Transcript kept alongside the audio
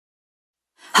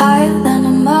higher than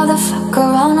a motherfucker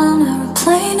on an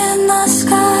airplane in the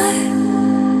sky.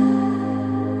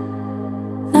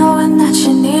 Knowing that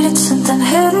you needed something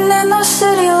hidden in the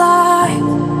city light.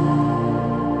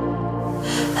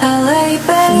 LA,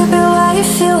 baby, where you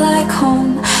feel like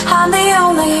home. I'm the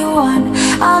only one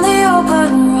on the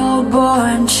open road,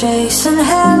 born chasing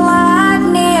headlight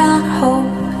neon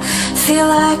hope. Feel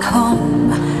like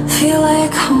home, feel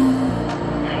like home.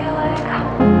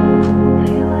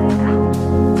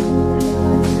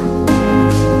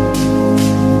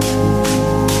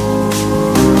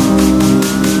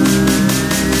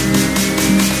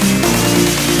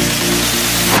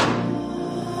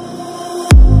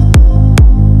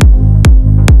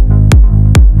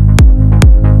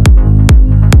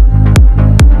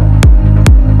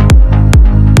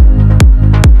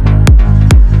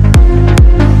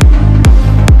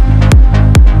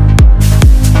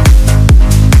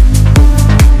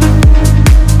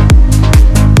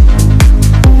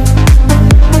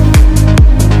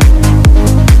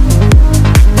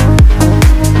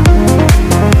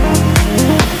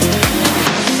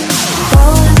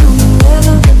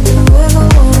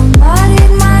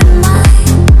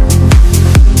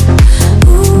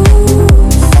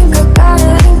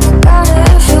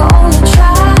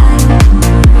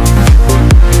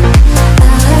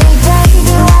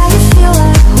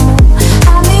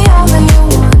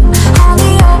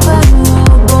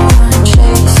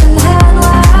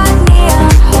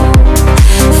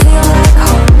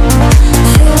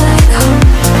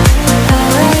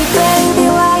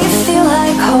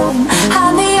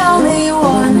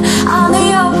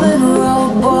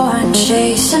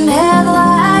 Chasing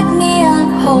headlight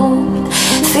neon hope.